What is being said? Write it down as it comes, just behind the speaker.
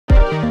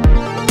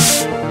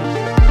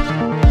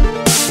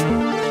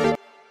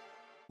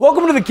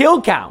Welcome to the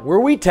Kill Count, where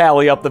we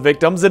tally up the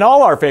victims in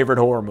all our favorite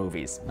horror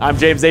movies. I'm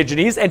James A.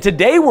 Janice, and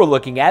today we're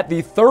looking at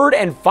the third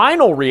and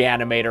final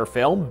Re-Animator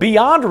film,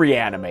 Beyond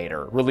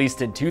Re-Animator,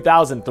 released in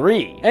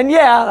 2003. And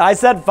yeah, I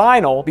said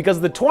final because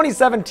the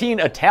 2017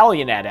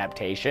 Italian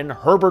adaptation,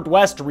 Herbert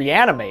West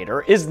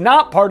Re-Animator, is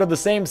not part of the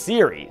same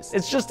series.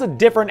 It's just a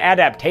different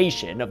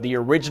adaptation of the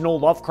original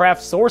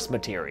Lovecraft source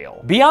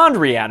material. Beyond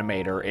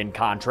Re-Animator, in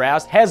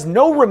contrast, has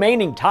no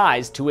remaining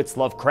ties to its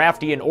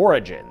Lovecraftian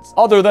origins,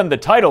 other than the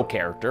title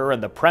character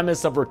and the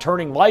premise of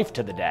returning life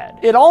to the dead.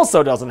 It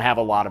also doesn't have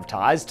a lot of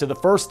ties to the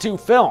first two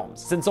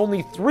films, since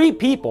only 3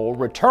 people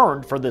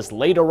returned for this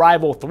late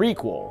arrival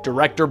threequel: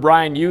 director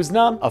Brian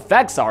Usna,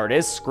 effects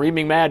artist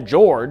Screaming Mad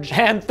George,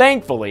 and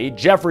thankfully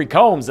Jeffrey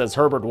Combs as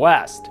Herbert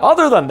West.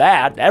 Other than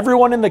that,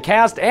 everyone in the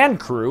cast and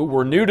crew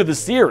were new to the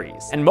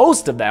series, and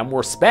most of them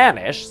were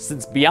Spanish,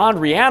 since Beyond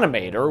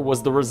Re-Animator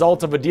was the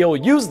result of a deal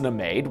Usna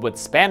made with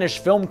Spanish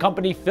film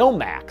company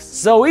Filmax.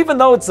 So even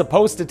though it's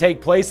supposed to take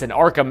place in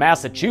Arkham,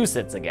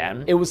 Massachusetts again,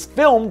 it was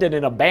filmed in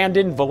an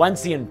abandoned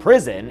Valencian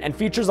prison and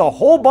features a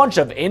whole bunch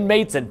of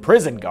inmates and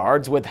prison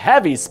guards with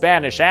heavy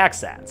Spanish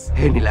accents.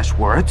 Any last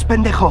words,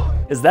 pendejo?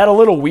 Is that a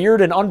little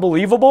weird and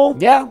unbelievable?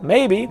 Yeah,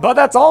 maybe, but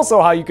that's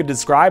also how you could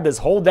describe this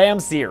whole damn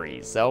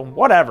series, so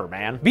whatever,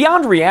 man.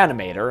 Beyond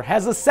Re-Animator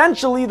has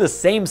essentially the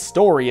same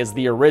story as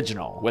the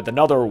original, with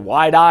another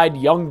wide-eyed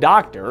young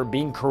doctor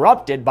being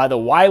corrupted by the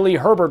wily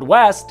Herbert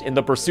West in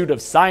the pursuit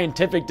of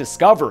scientific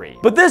discovery.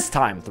 But this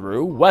time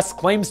through, West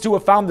claims to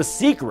have found the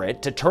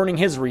secret to turning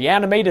his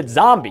reanimated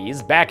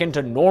zombies back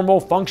into normal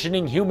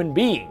functioning human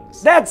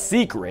beings. That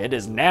secret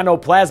is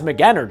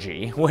nanoplasmic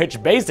energy,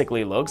 which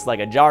basically looks like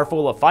a jar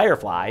full of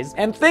fireflies,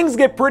 and things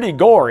get pretty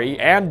gory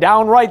and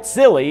downright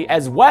silly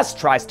as West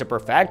tries to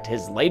perfect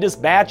his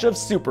latest batch of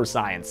super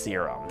science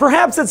serum.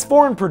 Perhaps its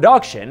foreign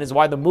production is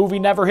why the movie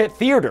never hit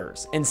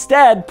theaters,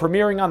 instead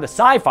premiering on the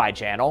Sci-Fi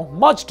Channel,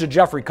 much to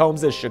Jeffrey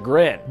Combs'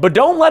 chagrin. But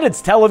don't let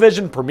its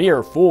television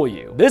premiere fool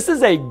you. This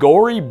is a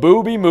gory,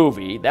 booby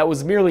movie that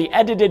was merely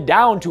edited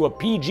down to a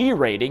PG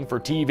rating for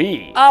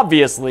TV.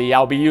 Obviously,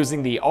 I'll be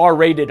using the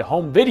R-rated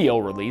home video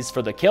release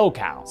for the kill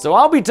count, so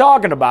I'll be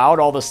talking about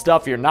all the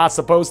stuff you're not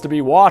supposed to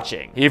be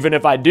watching, even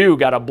if I do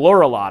gotta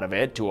blur a lot of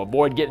it to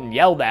avoid getting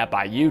yelled at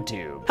by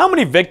YouTube. How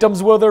many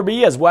victims will there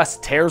be as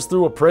West tears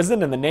through a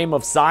prison in the name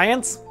of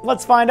science?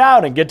 Let's find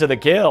out and get to the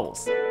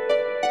kills.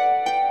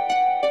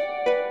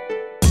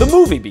 The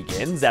movie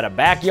begins at a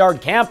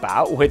backyard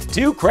campout with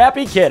 2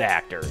 crappy kid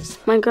actors.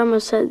 My grandma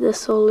said the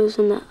soul is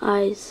in the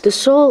eyes. The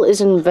soul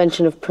is an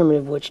invention of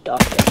primitive witch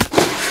doctor.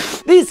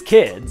 These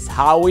kids,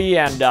 Howie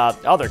and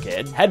other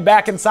kid, head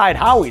back inside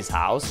Howie's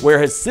house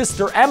where his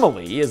sister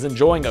Emily is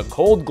enjoying a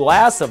cold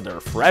glass of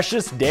their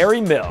freshest dairy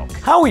milk.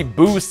 Howie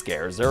boo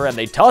scares her and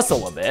they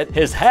tussle a bit,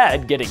 his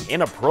head getting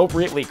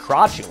inappropriately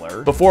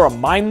crotchular, before a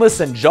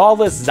mindless and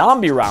jawless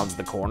zombie rounds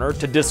the corner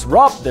to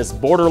disrupt this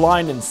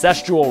borderline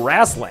incestual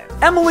wrestling.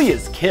 Emily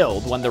is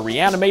killed when the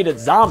reanimated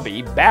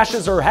zombie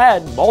bashes her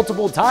head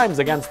multiple times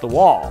against the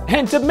wall.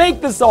 And to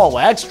make this all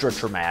extra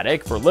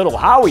traumatic for little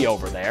Howie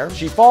over there,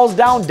 she falls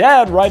down dead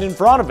right in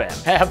front of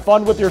him. Have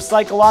fun with your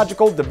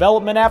psychological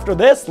development after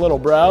this, little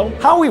bro.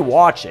 Howie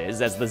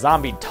watches as the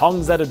zombie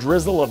tongues at a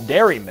drizzle of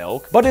dairy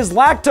milk, but his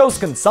lactose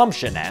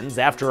consumption ends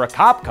after a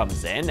cop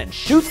comes in and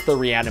shoots the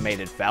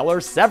reanimated feller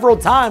several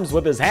times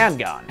with his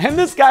handgun. And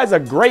this guy's a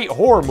great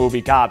horror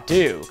movie cop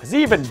too, because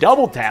he even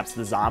double taps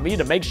the zombie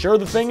to make sure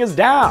the thing is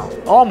down.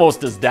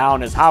 Almost as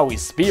down as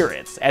Howie's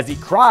spirits, as he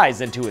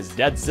cries into his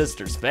dead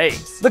sister's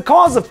face. The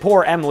cause of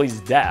poor Emily's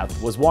death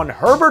was one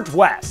Herbert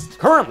West,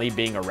 currently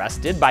being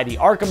arrested by the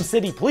Arkham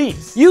City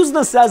Police.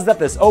 Usna says that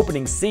this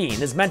opening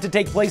scene is meant to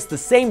take place the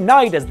same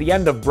night as the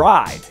end of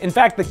Bride. In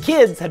fact, the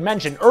kids had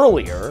mentioned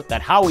earlier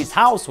that Howie's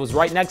house was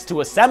right next to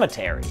a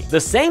cemetery,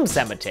 the same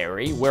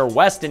cemetery where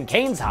West and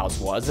Kane's house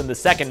was in the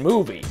second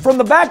movie. From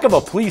the back of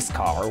a police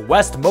car,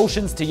 West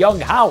motions to young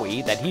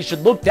Howie that he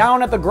should look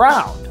down at the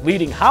ground,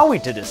 leading Howie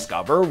to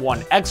discover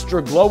one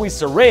extra glowy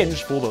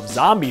syringe full of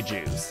zombie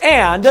juice.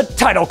 And a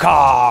title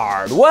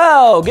card!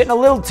 Whoa, getting a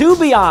little too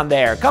beyond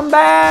there, come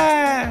back!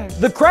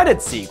 The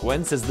credits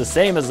sequence is the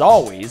same as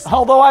always,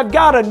 although I've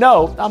gotta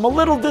note, I'm a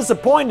little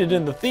disappointed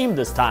in the theme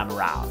this time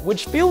around,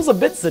 which feels a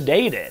bit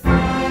sedated.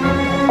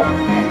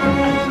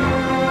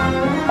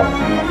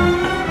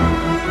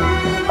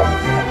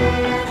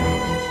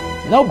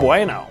 No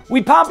bueno.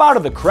 We pop out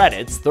of the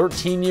credits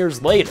 13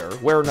 years later,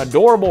 where an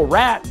adorable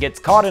rat gets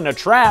caught in a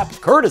trap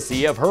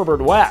courtesy of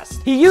Herbert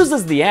West. He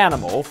uses the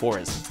animal for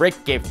his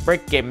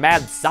fricky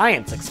mad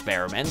science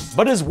experiments,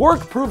 but his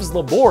work proves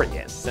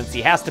laborious since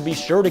he has to be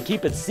sure to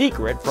keep it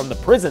secret from the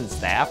prison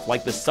staff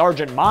like the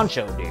Sergeant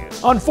Mancho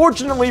dude.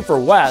 Unfortunately for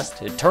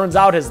West, it turns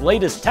out his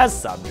latest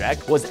test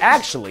subject was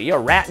actually a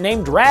rat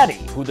named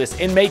Ratty, who this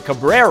inmate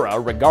Cabrera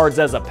regards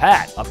as a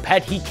pet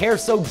he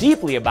cares so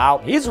deeply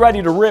about, he's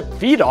ready to rip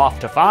feet off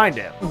to find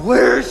him.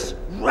 Where's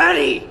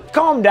Ratty?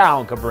 Calm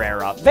down,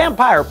 Cabrera.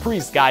 Vampire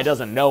priest guy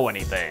doesn't know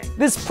anything.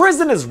 This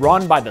prison is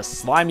run by the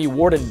slimy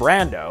warden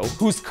Brando,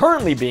 who's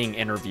currently being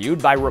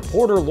interviewed by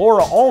reporter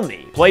Laura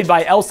Olney, played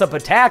by Elsa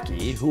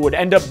Pataki, who would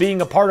end up being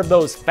a part of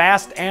those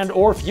Fast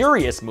and/or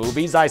Furious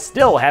movies I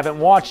still haven't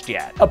watched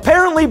yet.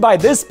 Apparently by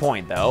this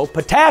point though,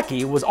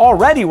 Pataki was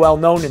already well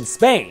known in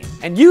Spain,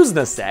 and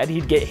Yuzna said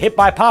he'd get hit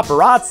by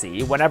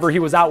paparazzi whenever he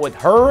was out with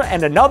her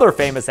and another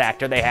famous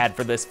actor they had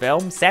for this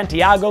film,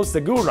 Santiago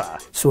Segura.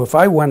 So if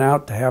I went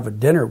out to have a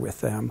dinner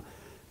with them,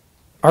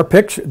 my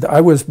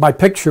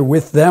picture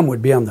with them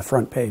would be on the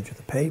front page of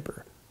the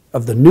paper,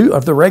 of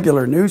the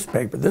regular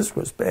newspaper. This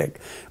was big.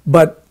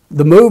 But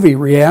the movie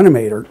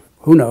Re-Animator,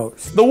 who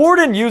knows? The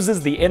warden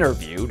uses the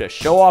interview to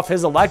show off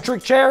his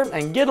electric chair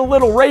and get a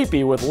little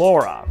rapey with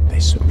Laura. They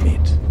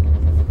submit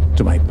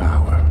to my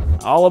power.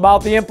 All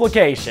about the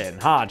implication,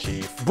 huh,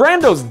 Chief?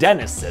 Brando's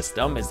dentist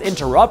system is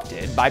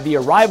interrupted by the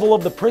arrival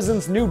of the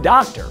prison's new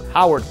doctor,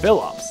 Howard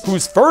Phillips,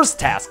 whose first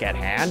task at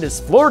hand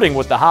is flirting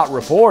with the hot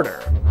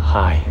reporter.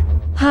 Hi.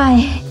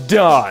 Hi.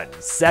 Done.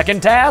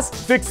 Second task,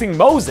 fixing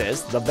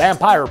Moses, the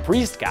vampire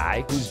priest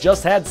guy, who's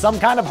just had some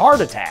kind of heart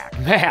attack.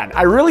 Man,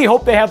 I really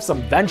hope they have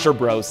some Venture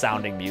Bros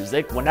sounding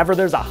music whenever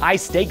there's a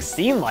high-stakes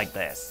scene like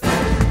this.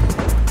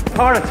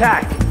 Heart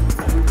attack.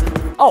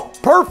 Oh,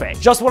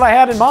 perfect, just what I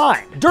had in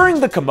mind.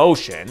 During the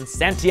commotion,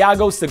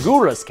 Santiago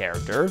Segura's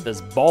character, this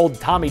bald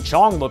Tommy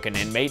Chong looking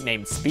inmate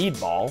named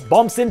Speedball,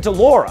 bumps into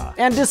Laura,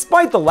 and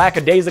despite the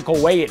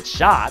lackadaisical way it's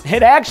shot,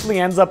 it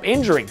actually ends up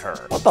injuring her.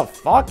 What the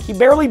fuck? He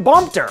barely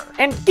bumped her.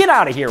 And get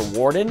out of here,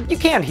 Warden. You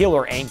can't heal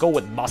her ankle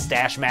with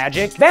mustache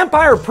magic.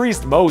 Vampire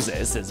priest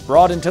Moses is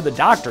brought into the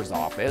doctor's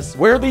office,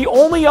 where the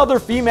only other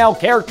female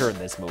character in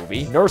this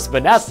movie, Nurse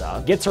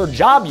Vanessa, gets her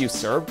job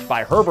usurped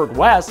by Herbert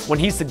West when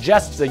he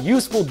suggests a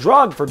useful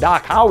drug for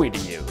Doc Howie to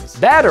use.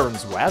 That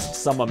earns West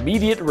some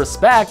immediate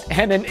respect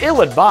and an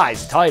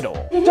ill-advised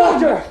title.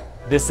 Doctor!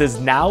 This is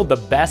now the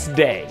best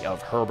day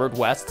of Herbert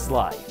West's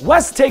life.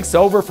 West takes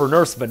over for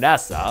Nurse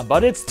Vanessa,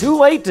 but it's too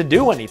late to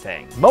do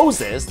anything.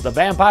 Moses, the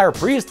vampire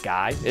priest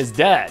guy, is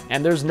dead,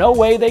 and there's no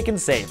way they can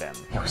save him.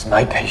 He was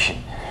my patient.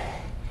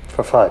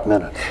 For 5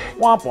 minutes.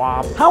 Womp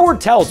womp. Howard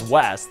tells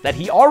West that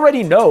he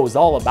already knows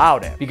all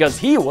about it because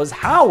he was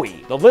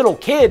Howie, the little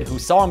kid who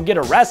saw him get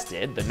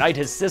arrested the night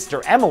his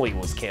sister Emily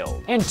was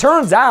killed. And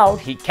turns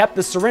out he kept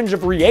the syringe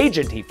of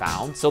reagent he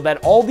found so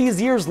that all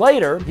these years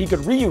later he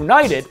could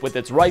reunite it with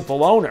its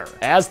rightful owner.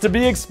 As to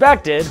be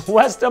expected,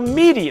 West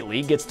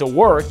immediately gets to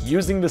work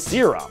using the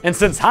serum. And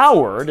since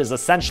Howard is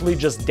essentially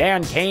just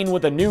Dan Kane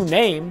with a new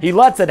name, he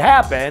lets it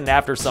happen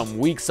after some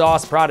weak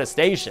sauce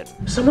protestation.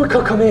 Someone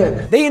could come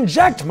in. They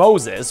inject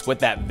Moses with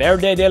that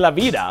Verde de la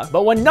Vida,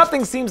 but when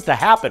nothing seems to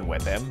happen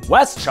with him,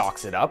 West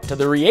chalks it up to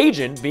the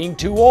reagent being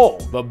too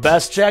old. But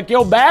best check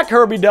your back,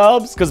 Herbie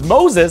Dubs, cause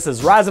Moses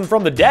is rising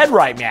from the dead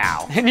right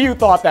now. And you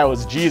thought that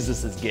was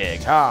Jesus's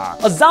gig, huh?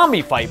 A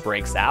zombie fight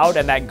breaks out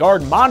and that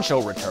guard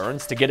Mancho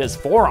returns to get his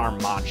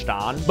forearm monched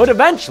on, but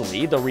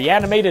eventually the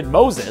reanimated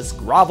Moses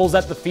grovels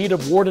at the feet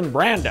of Warden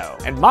Brando,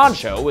 and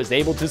Mancho is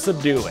able to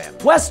subdue him.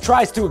 West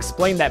tries to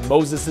explain that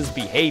Moses's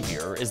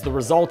behavior is the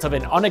result of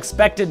an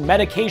unexpected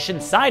medication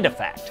side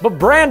effect, but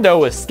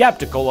Brando is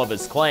skeptical of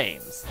his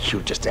claims. You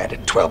just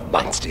added 12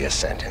 months to your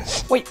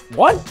sentence. Wait,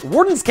 what?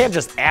 Wardens can't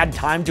just add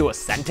time to a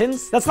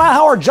sentence? That's not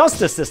how our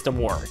justice system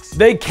works.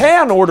 They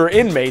can order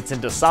inmates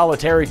into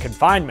solitary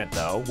confinement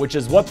though, which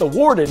is what the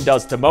warden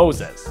does to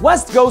Moses.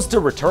 West goes to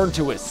return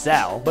to his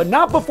cell, but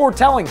not before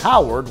telling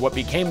Howard what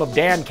became of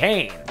Dan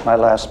Kane. My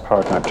last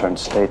partner turned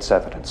state's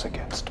evidence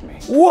against me.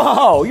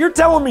 Whoa, you're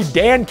telling me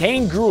Dan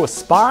Kane grew a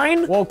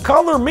spine? Well,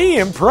 color me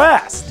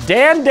impressed.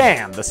 Dan,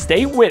 the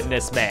state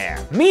witness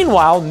man.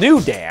 Meanwhile,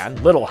 new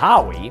Dan, little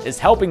Howie, is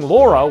helping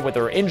Laura with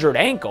her injured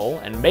ankle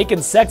and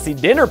making sexy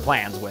dinner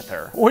plans with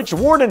her, which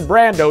Warden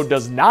Brando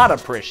does not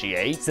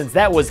appreciate since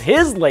that was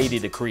his lady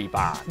to creep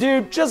on.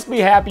 Dude, just be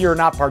happy you're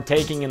not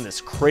partaking in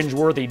this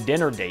cringeworthy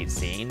dinner date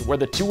scene where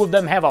the two of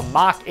them have a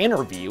mock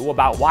interview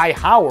about why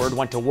Howard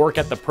went to work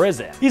at the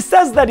prison. He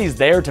says that he's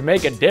there to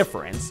make a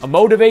difference, a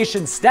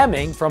motivation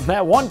stemming from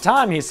that one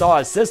time he saw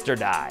his sister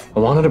die. I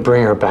wanted to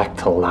bring her back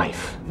to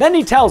life. Then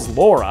he tells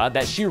Laura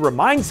that she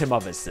reminds him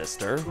of his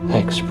sister.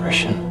 That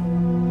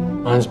expression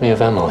reminds me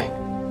of Emily.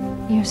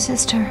 Your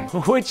sister.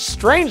 Which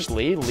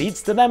strangely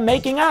leads to them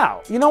making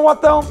out. You know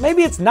what though?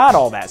 Maybe it's not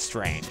all that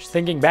strange,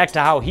 thinking back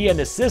to how he and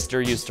his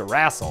sister used to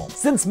wrestle.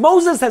 Since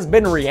Moses has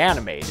been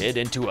reanimated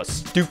into a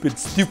stupid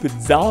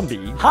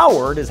zombie,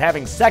 Howard is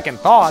having second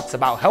thoughts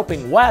about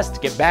helping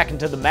West get back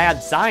into the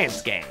mad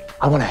science game.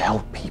 I want to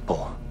help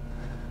people,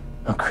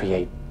 not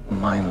create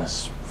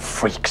mindless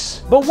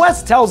freaks. But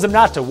West tells him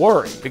not to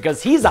worry,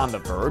 because he's on the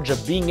verge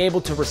of being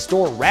able to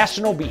restore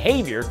rational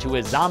behavior to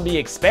his zombie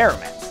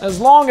experiments, as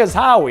long as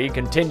Howie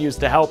continues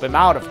to help him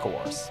out, of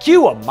course.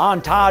 Cue a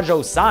montage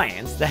of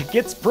science that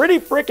gets pretty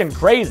freaking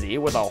crazy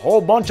with a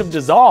whole bunch of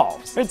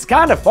dissolves. It's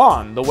kind of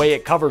fun the way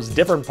it covers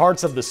different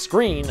parts of the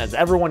screen as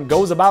everyone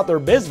goes about their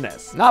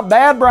business. Not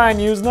bad, Brian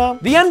Usna.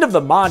 The end of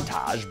the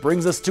montage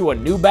brings us to a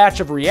new batch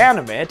of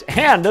Re-Animate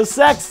and a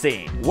sex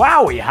scene.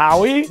 Wowie,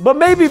 Howie. But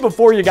maybe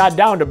before you got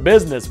down to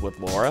business with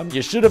Laura,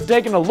 you should have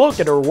taken a look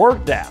at her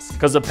work desk,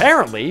 because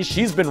apparently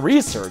she's been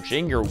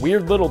researching your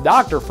weird little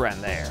doctor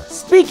friend there.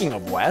 Speaking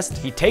of West,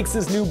 he takes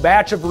his new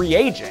batch of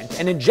reagent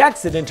and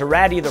injects it into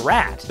Ratty the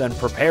Rat, then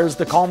prepares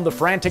to calm the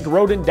frantic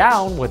rodent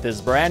down with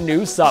his brand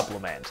new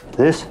supplement.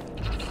 This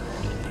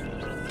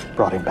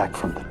brought him back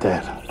from the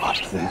dead.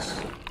 Watch this.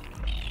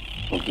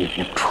 Will give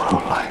you true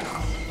life.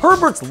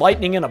 Herbert's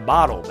lightning in a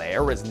bottle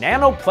there is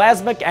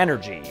nanoplasmic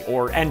energy,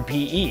 or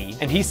NPE,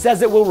 and he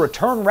says it will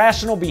return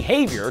rational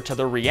behavior to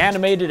the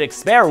reanimated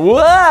experiment.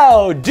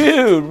 Whoa,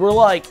 dude, we're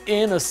like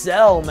in a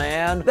cell,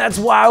 man. That's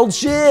wild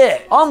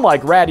shit.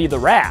 Unlike Ratty the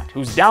Rat,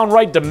 who's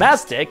downright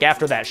domestic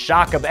after that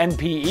shock of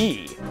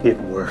NPE. It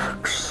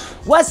works.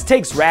 Wes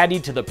takes Ratty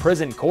to the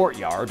prison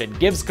courtyard and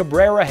gives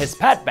Cabrera his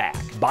pet back,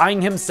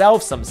 buying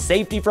himself some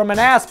safety from an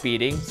ass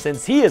beating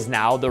since he is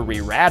now the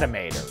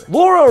Re-Animator.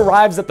 Laura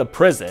arrives at the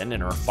prison in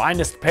her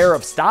finest pair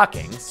of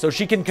stockings so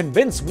she can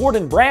convince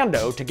Warden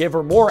Brando to give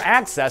her more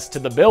access to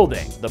the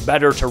building, the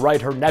better to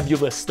write her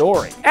nebulous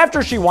story.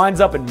 After she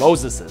winds up in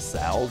Moses'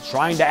 cell,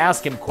 trying to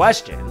ask him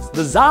questions,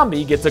 the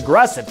zombie gets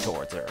aggressive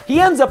towards her. He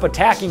ends up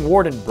attacking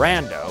Warden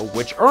Brando,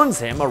 which earns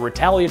him a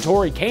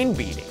retaliatory cane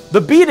beating. The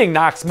beating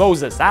knocks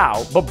Moses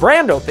out, but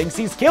Brando thinks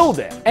he's killed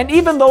him. And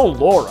even though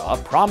Laura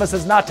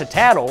promises not to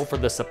tattle for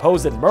the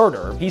supposed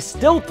murder, he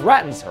still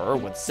threatens her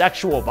with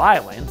sexual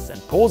violence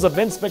and pulls a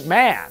Vince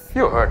McMahon.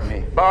 You hurt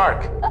me.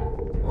 Bark.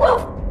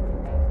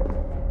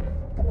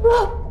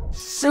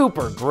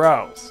 Super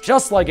gross,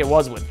 just like it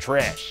was with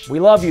Trish.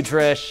 We love you,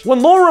 Trish.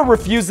 When Laura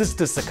refuses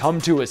to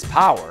succumb to his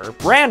power,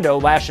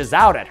 Brando lashes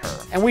out at her,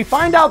 and we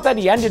find out that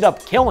he ended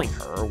up killing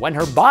her when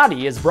her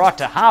body is brought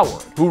to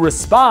Howard, who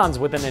responds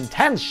with an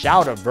intense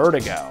shout of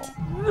vertigo.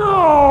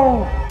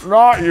 No!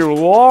 Not you,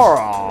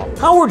 Laura!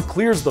 Howard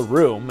clears the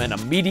room and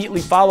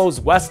immediately follows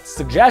West's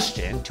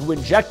suggestion to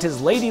inject his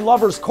lady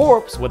lover's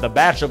corpse with a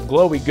batch of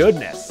glowy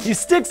goodness. He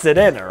sticks it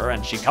in her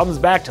and she comes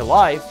back to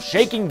life,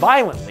 shaking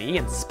violently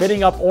and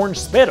spitting up orange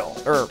spittle.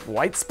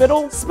 White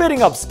spittle?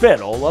 Spitting up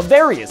spittle of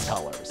various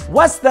colors.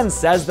 West then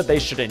says that they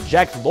should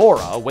inject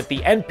Laura with the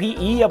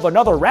NPE of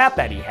another rat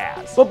that he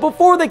has. But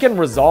before they can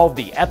resolve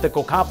the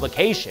ethical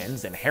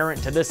complications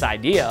inherent to this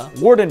idea,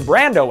 Warden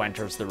Brando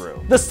enters the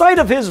room. The sight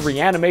of his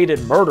reanimated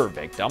murder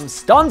victim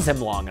stuns him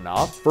long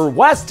enough for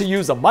West to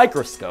use a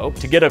microscope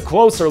to get a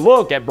closer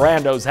look at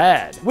Brando's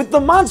head. With the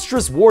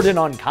monstrous Warden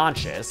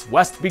unconscious,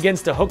 West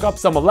begins to hook up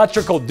some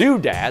electrical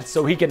doodads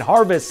so he can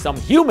harvest some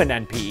human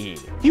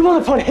NPE. You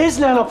want to put his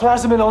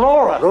nanoplasm in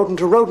Laura? Rodent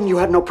to rodent, you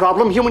had no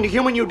problem. Human to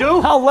human, you do?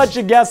 I'll let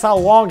you guess how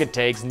long it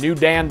takes New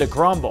Dan to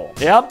crumble.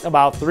 Yep,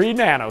 about 3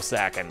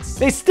 nanoseconds.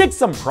 They stick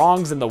some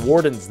prongs in the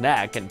Warden's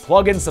neck and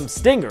plug in some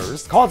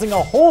stingers, causing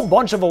a whole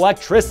bunch of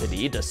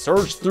electricity to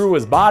surge through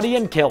his body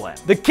and kill him.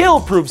 The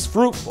kill proves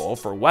fruitful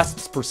for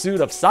West's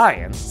pursuit of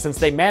science, since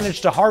they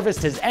managed to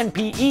harvest his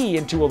NPE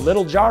into a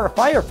little jar of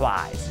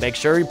fireflies. Make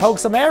sure you poke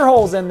some air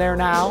holes in there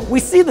now. We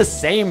see the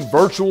same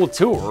virtual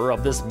tour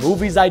of this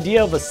movie's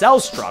idea of a cell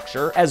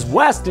structure as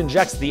West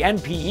injects the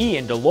NPE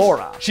into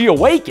Laura. She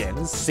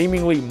awakens,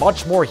 seemingly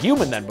much more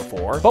human than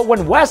before, but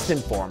when West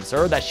informs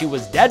her that she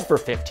was dead for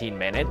 15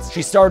 minutes,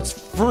 she starts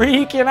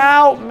freaking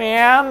out,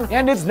 man.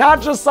 And it's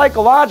not just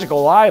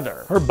psychological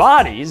either. Her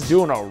body's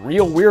doing a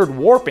real weird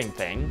warping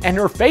thing, and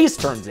her face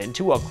turns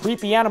into a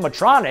creepy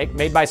animatronic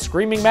made by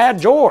Screaming Mad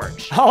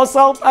George.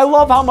 Also, I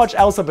love how much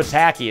Elsa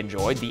Pataki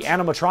enjoyed the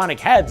animatronic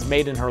heads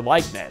made in her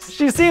likeness.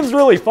 She seems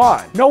really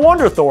fun. No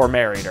wonder Thor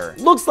married her.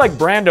 Looks like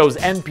Brando's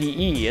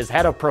NPE has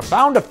had a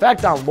profound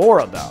effect on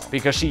Laura though,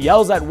 because she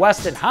yells at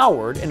West and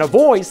Howard in a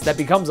voice that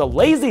becomes a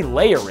lazy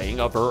layering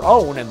of her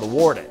own and the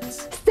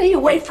Warden's. Stay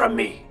away from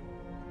me!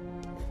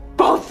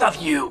 Both of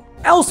you!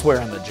 Elsewhere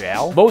in the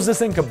jail,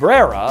 Moses and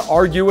Cabrera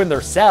argue in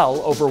their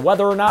cell over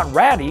whether or not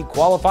Ratty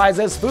qualifies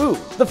as food.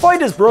 The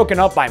fight is broken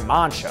up by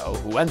Mancho,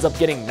 who ends up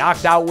getting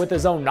knocked out with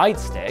his own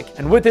nightstick,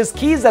 and with his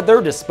keys at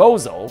their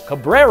disposal,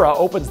 Cabrera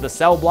opens the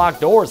cell block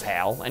doors,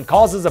 and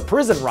causes a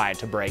prison riot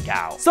to break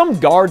out. Some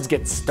guards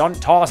get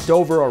stunt-tossed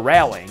over a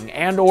railing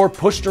and or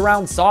pushed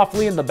around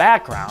softly in the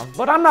background,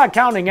 but I'm not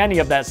counting any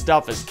of that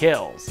stuff as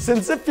kills,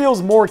 since it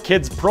feels more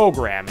kids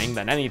programming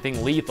than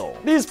anything lethal.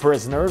 These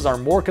prisoners are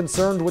more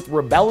concerned with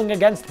rebelling fighting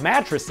against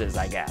mattresses,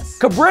 I guess.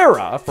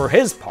 Cabrera, for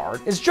his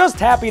part, is just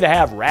happy to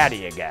have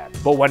Ratty again.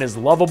 But when his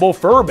lovable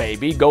fur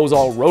baby goes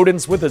all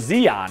rodents with a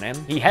Z on him,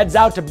 he heads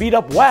out to beat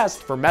up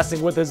West for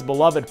messing with his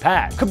beloved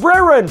pet.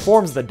 Cabrera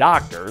informs the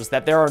doctors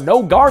that there are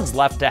no guards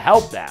left to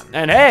help them.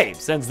 And hey,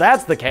 since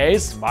that's the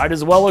case, might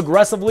as well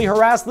aggressively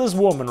harass this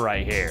woman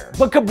right here.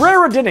 But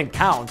Cabrera didn't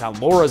count on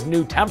Laura's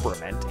new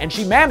temperament, and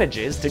she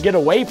manages to get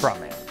away from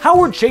him.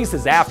 Howard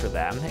chases after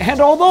them, and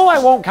although I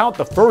won't count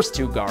the first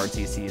two guards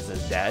he sees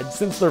as dead,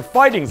 since their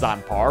fighting's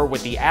on par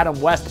with the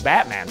Adam West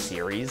Batman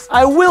series,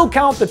 I will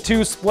count the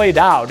two splayed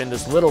out in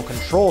this little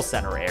control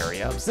center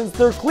area, since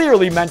they're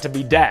clearly meant to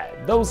be dead,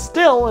 though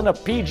still in a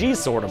PG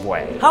sort of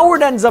way.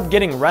 Howard ends up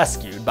getting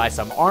rescued by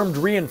some armed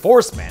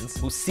reinforcements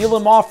who seal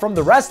him off from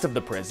the rest of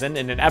the prison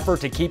in an effort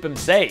to keep him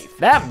safe.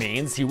 That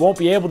means he won't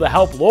be able to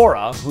help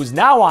Laura, who's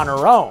now on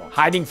her own,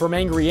 hiding from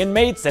angry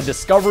inmates and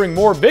discovering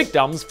more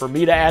victims for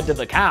me to add to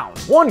the count.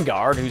 One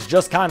guard who's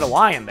just kinda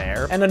lying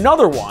there, and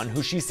another one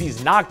who she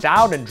sees knocked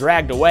out and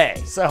dragged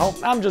away, so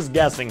I'm just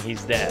guessing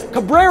he's dead.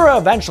 Cabrera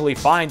eventually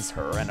finds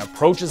her and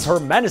approaches her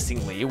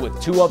menacingly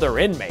with two other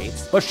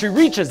inmates, but she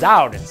reaches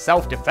out in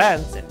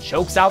self-defense and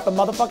chokes out the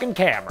motherfucking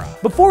camera.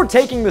 Before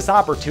taking this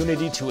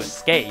opportunity to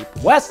escape,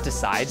 West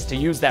decides to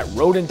use that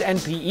rodent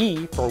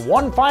NPE for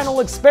one final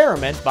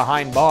experiment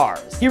behind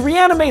bars. He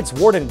reanimates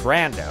Warden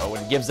Brando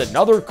and gives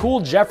another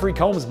cool Jeffrey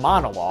Combs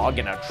monologue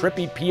in a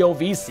trippy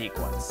POV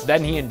sequence.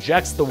 Then he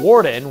injects the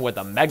warden with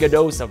a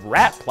megadose of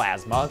rat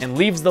plasma and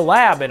leaves the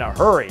lab in a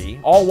hurry,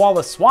 all while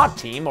the SWAT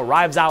team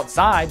arrives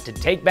outside to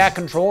take back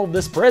control of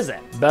this prison.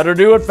 Better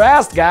do it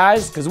fast,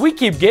 guys, because we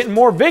keep getting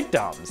more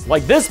victims,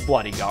 like this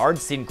bloody guard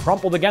seen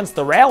crumpled against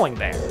the railing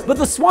there. But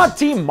the SWAT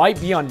team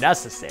might be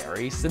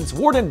unnecessary, since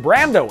Warden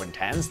Brando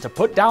intends to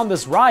put down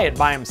this riot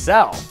by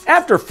himself.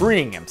 After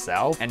freeing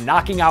himself and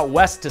knocking out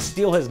West to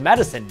steal his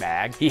medicine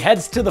bag, he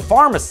heads to the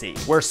pharmacy,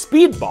 where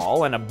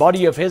Speedball and a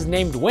buddy of his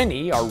named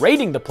Winnie are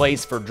raiding the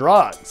place for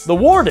drugs. The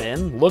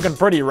warden, looking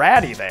pretty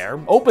ratty there,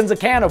 opens a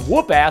can of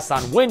whoop-ass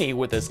on Winnie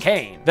with his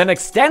cane, then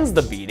extends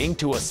the beating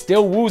to a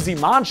still woozy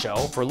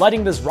Mancho for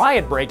letting this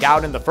riot break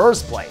out in the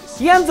first place.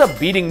 He ends up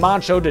beating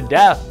Mancho to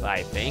death,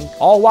 I think,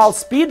 all while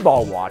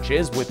Speedball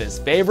watches with his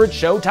favorite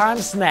Showtime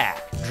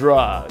snack,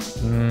 drugs.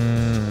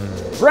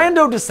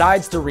 Brando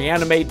decides to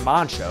reanimate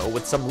Mancho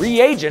with some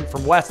reagent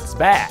from West's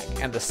bag,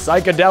 and the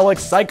psychedelic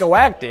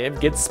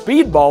psychoactive gets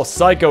Speedball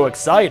psycho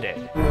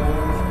excited.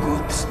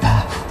 Good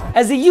stuff.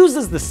 As he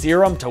uses the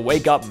serum to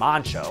wake up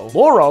Mancho,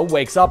 Laura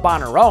wakes up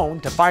on her own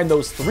to find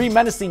those three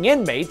menacing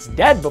inmates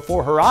dead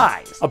before her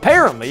eyes.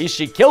 Apparently,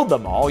 she killed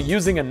them all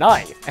using a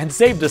knife, and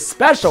saved a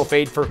special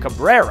fate for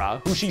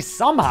Cabrera, who she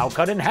somehow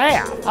cut in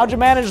half. How'd you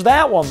manage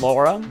that one,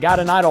 Laura? Got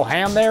an idle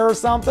hand there or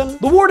something?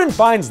 The warden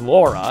finds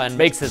Laura and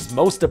makes his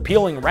most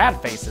appealing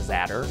rat faces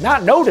at her,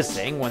 not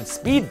noticing when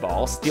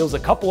Speedball steals a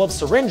couple of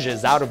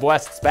syringes out of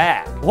West's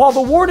bag. While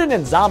the warden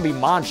and zombie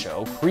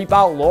Mancho creep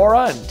out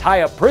Laura and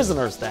tie up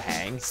prisoners to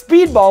hang,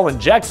 Speedball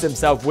injects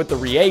himself with the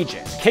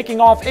reagent,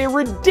 kicking off a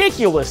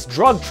ridiculous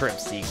drug trip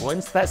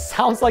sequence that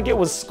sounds like it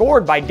was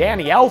scored by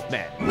Danny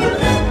Elfman.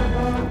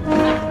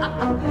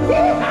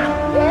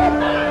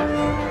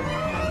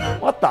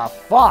 What the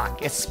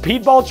fuck? Is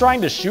Speedball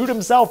trying to shoot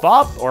himself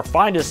up or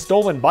find his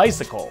stolen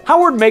bicycle?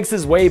 Howard makes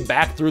his way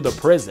back through the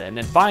prison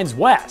and finds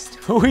West,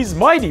 who he's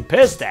mighty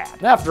pissed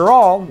at. After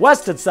all,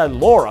 West had said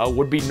Laura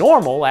would be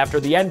normal after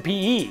the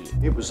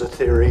NPE. It was a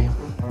theory.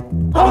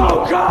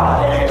 Oh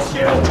God, it is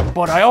you!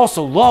 But I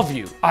also love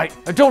you. I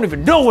don't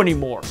even know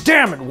anymore.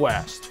 Damn it,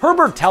 West.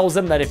 Herbert tells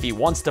him that if he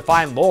wants to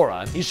find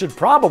Laura, he should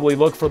probably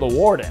look for the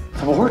warden.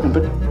 The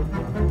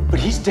warden, but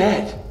he's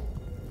dead.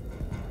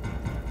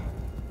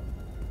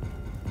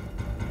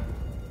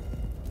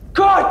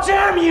 God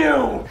damn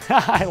you!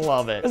 I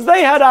love it. As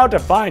they head out to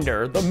find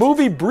her, the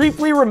movie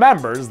briefly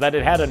remembers that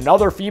it had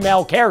another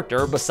female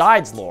character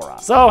besides Laura.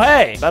 So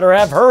hey, better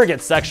have her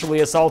get sexually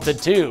assaulted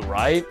too,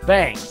 right?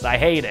 Thanks, I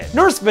hate it.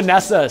 Nurse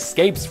Vanessa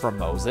escapes from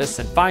Moses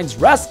and finds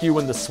rescue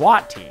in the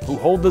SWAT team, who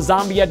hold the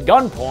zombie at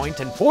gunpoint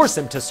and force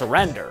him to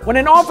surrender. When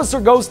an officer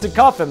goes to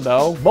cuff him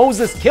though,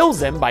 Moses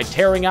kills him by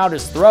tearing out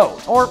his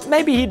throat. Or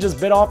maybe he just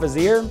bit off his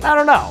ear? I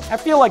don't know. I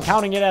feel like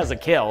counting it as a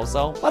kill,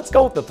 so let's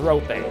go with the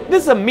throat thing.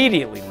 This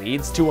immediately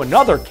leads to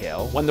another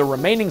kill when the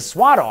remaining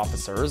SWAT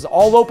officers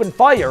all open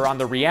fire on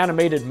the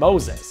reanimated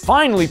Moses,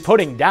 finally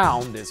putting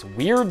down this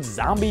weird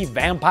zombie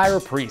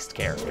vampire priest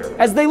character.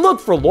 As they look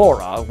for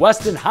Laura,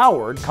 West and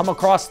Howard come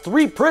across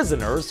three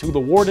prisoners who the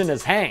warden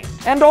has hanged.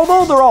 And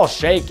although they're all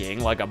shaking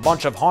like a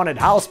bunch of haunted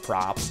house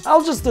props,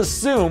 I'll just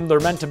assume they're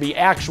meant to be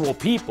actual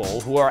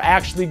people who are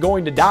actually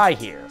going to die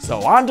here.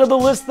 So onto the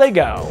list they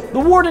go. The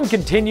warden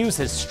continues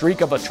his streak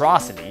of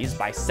atrocities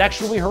by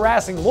sexually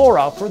harassing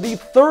Laura for the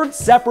third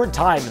separate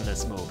time in this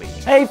this movie.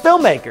 Hey,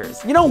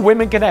 filmmakers, you know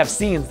women can have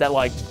scenes that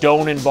like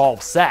don't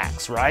involve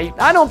sex, right?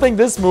 I don't think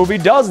this movie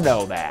does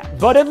know that.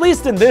 But at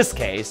least in this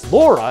case,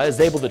 Laura is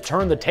able to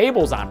turn the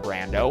tables on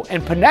Brando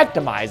and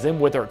penectomize him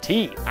with her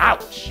teeth.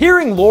 Ouch.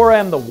 Hearing Laura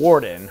and the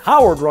warden,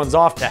 Howard runs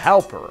off to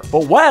help her,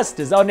 but West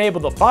is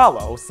unable to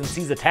follow since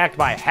he's attacked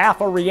by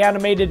half a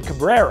reanimated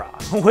Cabrera,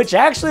 which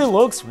actually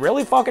looks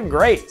really fucking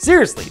great.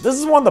 Seriously, this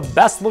is one of the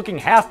best looking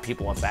half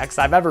people effects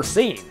I've ever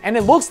seen, and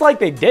it looks like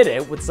they did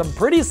it with some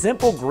pretty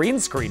simple green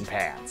screen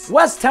pans.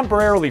 West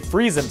temporarily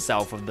frees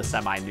himself of the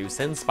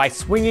semi-nuisance by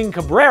swinging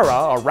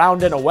Cabrera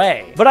around and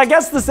away, but I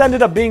guess this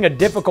ended up being a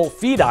difficult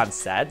feat on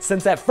set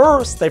since at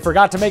first they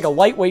forgot to make a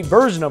lightweight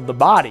version of the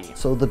body.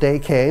 So the day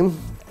came,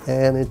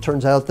 and it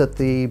turns out that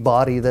the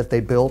body that they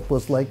built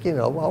was like, you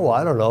know, oh,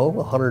 I don't know,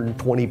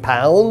 120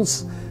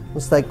 pounds.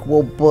 It's like,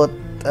 well, but,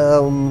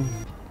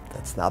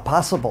 that's not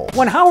possible.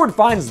 When Howard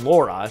finds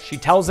Laura, she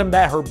tells him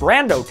that her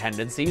Brando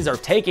tendencies are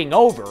taking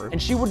over,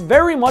 and she would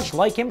very much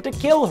like him to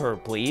kill her,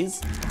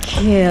 please.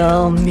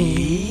 Kill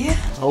me?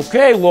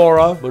 Okay,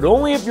 Laura, but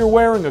only if you're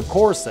wearing a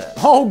corset.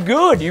 Oh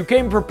good, you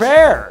came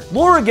prepared.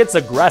 Laura gets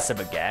aggressive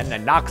again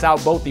and knocks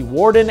out both the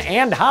warden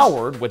and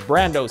Howard with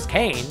Brando's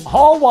cane,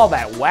 all while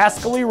that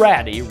wascally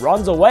ratty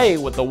runs away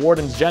with the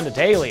warden's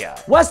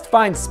genitalia. West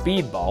finds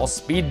Speedball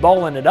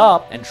speedballing it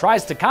up and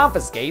tries to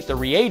confiscate the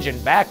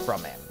reagent back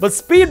from him. But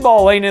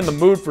Speedball ain't in the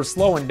mood for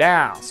slowing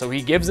down, so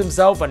he gives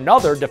himself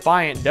another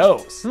defiant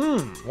dose.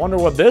 Wonder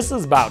what this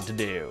is about to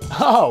do.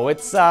 Oh,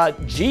 it's,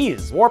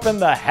 geez, warping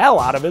the hell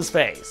out of his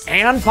face.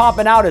 And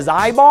popping out his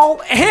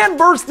eyeball, and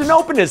bursting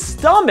open his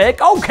stomach,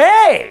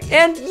 okay!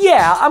 And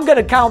yeah, I'm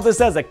gonna count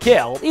this as a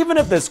kill, even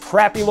if this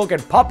crappy looking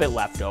puppet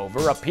left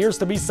over appears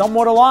to be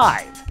somewhat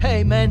alive.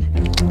 Hey, man.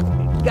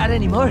 Got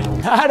any more?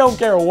 I don't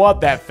care what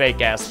that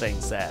fake ass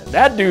thing said.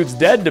 That dude's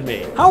dead to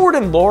me. Howard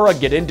and Laura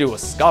get into a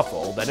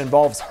scuffle that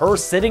involves her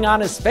sitting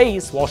on his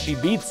face while she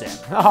beats him.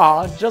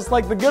 Aw, just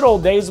like the good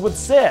old days with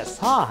Sis,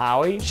 huh,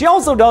 Howie? She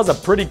also does a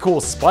pretty cool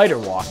spider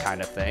walk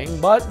kind of thing,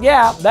 but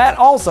yeah, that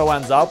also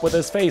ends up with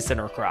his face in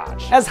her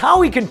crotch. As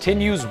Howie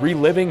continues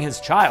reliving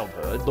his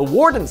childhood, the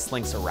warden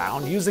slinks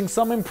around using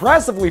some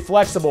impressively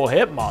flexible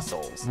hip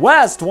muscles.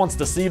 West wants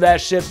to see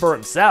that shit for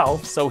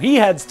himself, so he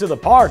heads to the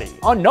party,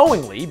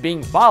 unknowingly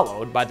being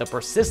followed by the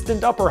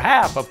persistent upper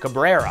half of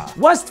Cabrera.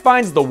 West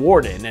finds the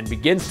warden and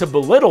begins to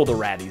belittle the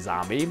ratty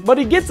zombie, but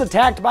he gets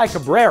attacked by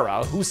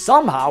Cabrera, who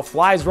somehow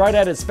flies right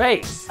at his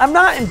face. I'm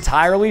not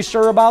entirely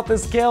sure about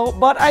this kill,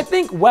 but I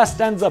think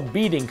West ends up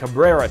beating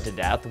Cabrera to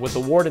death with the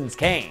warden's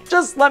cane.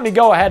 Just let me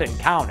go ahead and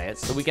count it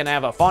so we can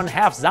have a fun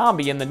half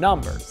zombie in the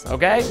numbers,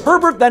 okay?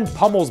 Herbert then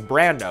pummels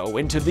Brando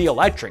into the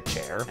electric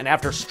chair, and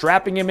after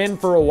strapping him in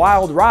for a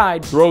wild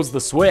ride, throws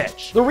the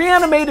switch. The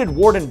reanimated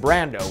warden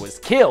Brando is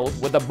killed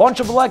with a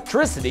bunch of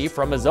electricity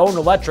from his own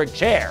electric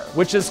chair,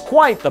 which is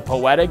quite the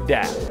poetic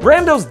death.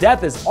 Brando's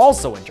death is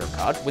also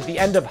intercut with the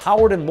end of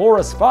Howard and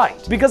Laura's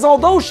fight, because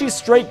although she's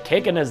straight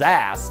kicking his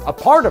ass, a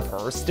part of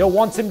her still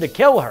wants him to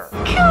kill her.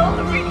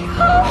 Kill me.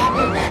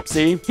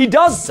 See, he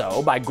does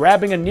so by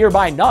grabbing a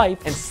nearby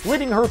knife and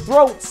slitting her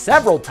throat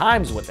several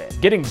times with it,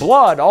 getting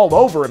blood all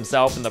over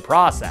himself in the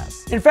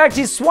process. In fact,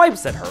 he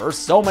swipes at her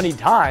so many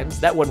times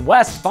that when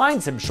West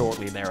finds him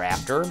shortly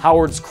thereafter,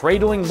 Howard's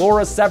cradling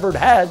Laura's severed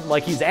head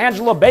like he's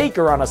Angela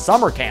Baker on a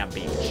summer camp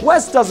beach.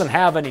 West doesn't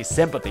have any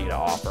sympathy to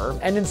offer,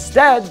 and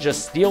instead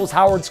just steals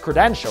Howard's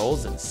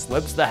credentials and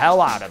slips the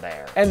hell out of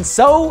there. And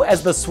so,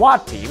 as the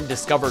SWAT team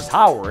discovers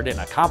Howard in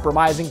a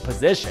compromising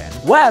position,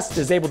 West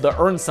is able to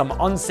earn some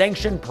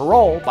unsanctioned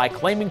parole by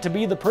claiming to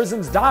be the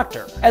prison's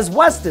doctor. As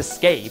West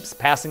escapes,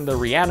 passing the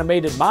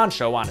reanimated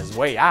Moncho on his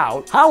way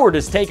out, Howard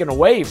is taken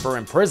away for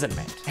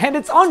imprisonment. And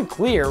it's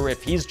unclear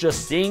if he's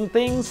just seeing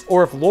things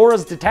or if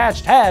Laura's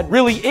detached head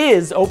really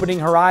is opening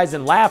her eyes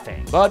and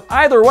laughing. But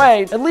either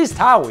way, at least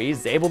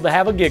Howie's able to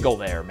have a giggle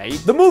there,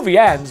 mate. The movie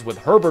ends with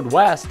Herbert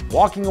West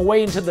walking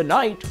away into the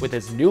night with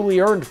his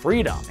newly earned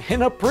freedom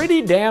in a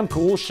pretty damn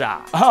cool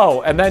shot.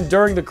 Oh, and then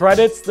during the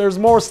credits, there's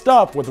more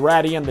stuff with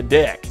Ratty and the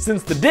Dick,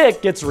 since the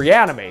Dick gets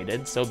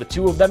reanimated so the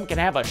two of them can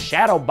have a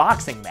shadow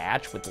boxing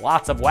match with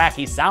lots of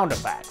wacky sound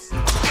effects.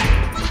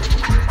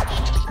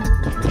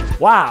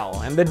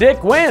 Wow, and the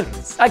Dick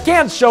wins! I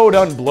can't show it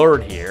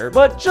unblurred here,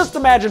 but just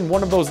imagine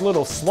one of those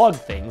little slug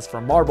things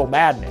from Marble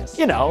Madness.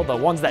 You know, the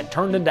ones that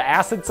turned into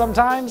acid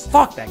sometimes?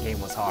 Fuck, that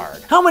game was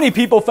hard. How many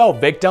people fell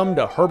victim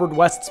to Herbert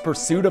West's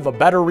pursuit of a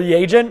better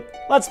reagent?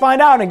 Let's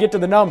find out and get to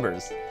the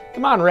numbers.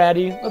 Come on,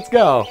 Ratty, let's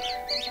go.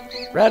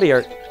 Ratty,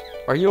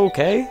 are you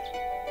okay?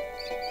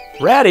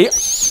 Ratty?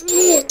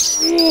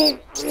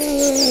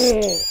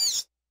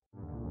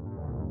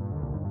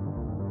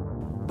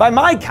 By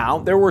my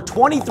count, there were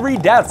 23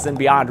 deaths in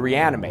Beyond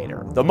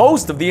Re-Animator, the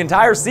most of the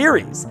entire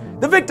series.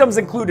 The victims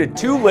included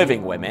 2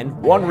 living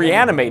women, 1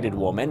 reanimated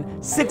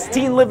woman,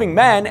 16 living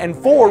men, and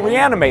 4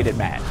 reanimated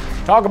men.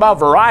 Talk about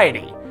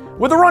variety.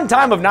 With a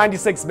runtime of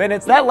 96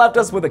 minutes, that left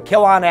us with a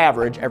kill on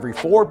average every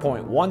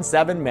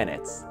 4.17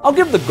 minutes. I'll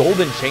give the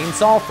golden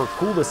chainsaw for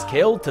coolest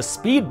kill to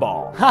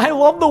Speedball. I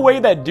love the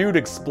way that dude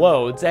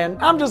explodes, and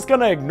I'm just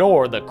gonna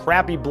ignore the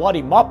crappy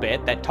bloody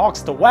Muppet that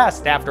talks to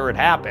West after it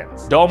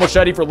happens. Dull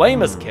machete for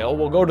lamest kill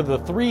will go to the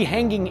 3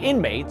 hanging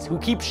inmates who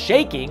keep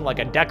shaking like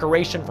a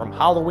decoration from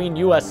Halloween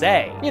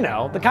USA. You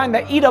know, the kind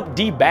that eat up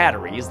D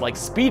batteries like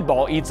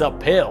Speedball eats up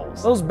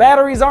pills. Those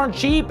batteries aren't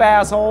cheap,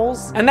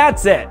 assholes. And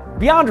that's it.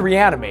 Beyond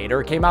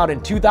Re-Animator came out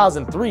in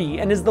 2003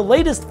 and is the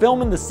latest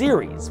film in the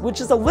series, which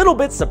is a little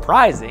bit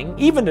surprising,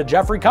 even to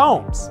Jeffrey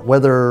Combs.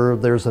 Whether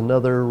there's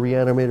another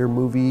Re-Animator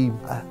movie,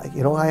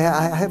 you know, I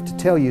have to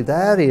tell you,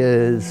 that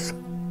is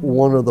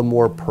one of the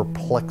more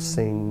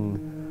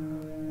perplexing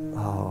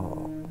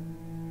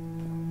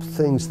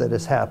things that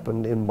has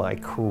happened in my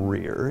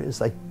career, is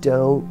I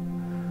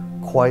don't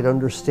quite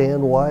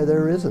understand why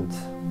there isn't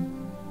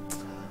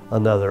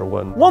another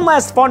one. One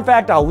last fun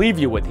fact I'll leave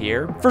you with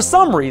here. For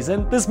some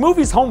reason, this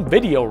movie's home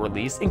video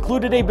release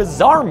included a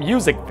bizarre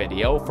music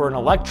video for an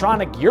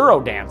electronic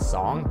Eurodance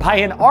song by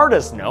an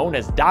artist known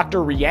as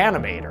Dr.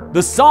 Re-Animator.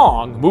 The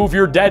song, Move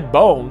Your Dead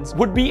Bones,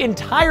 would be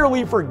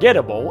entirely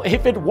forgettable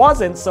if it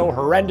wasn't so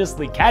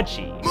horrendously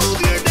catchy.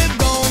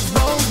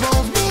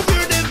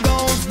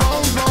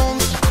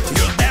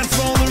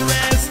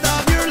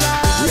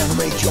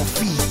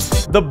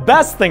 The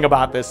best thing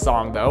about this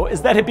song, though,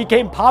 is that it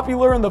became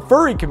popular in the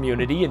furry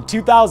community in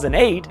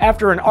 2008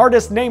 after an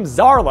artist named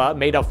Zarla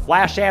made a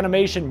flash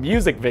animation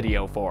music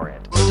video for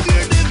it.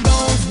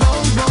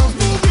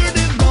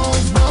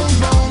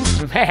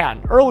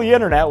 Man, early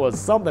internet was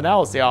something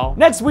else, y'all.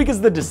 Next week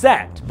is The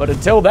Descent, but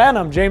until then,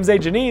 I'm James A.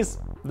 Janice.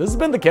 This has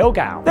been The Kill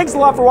Count. Thanks a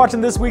lot for watching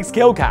this week's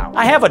Kill Count.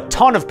 I have a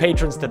ton of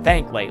patrons to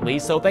thank lately,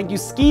 so thank you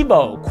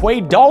Skivo,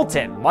 Quay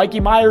Dalton, Mikey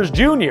Myers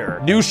Jr.,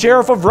 new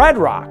Sheriff of Red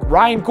Rock,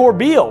 Ryan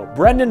Corbeil,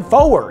 Brendan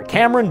Fower,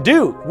 Cameron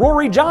Duke,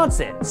 Rory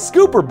Johnson,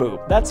 Scooper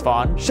Boop, that's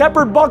fun,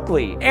 Shepard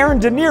Buckley, Aaron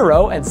De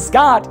Niro, and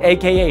Scott,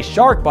 aka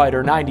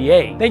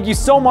Sharkbiter98. Thank you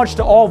so much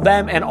to all of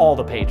them and all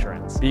the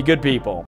patrons. Be good people.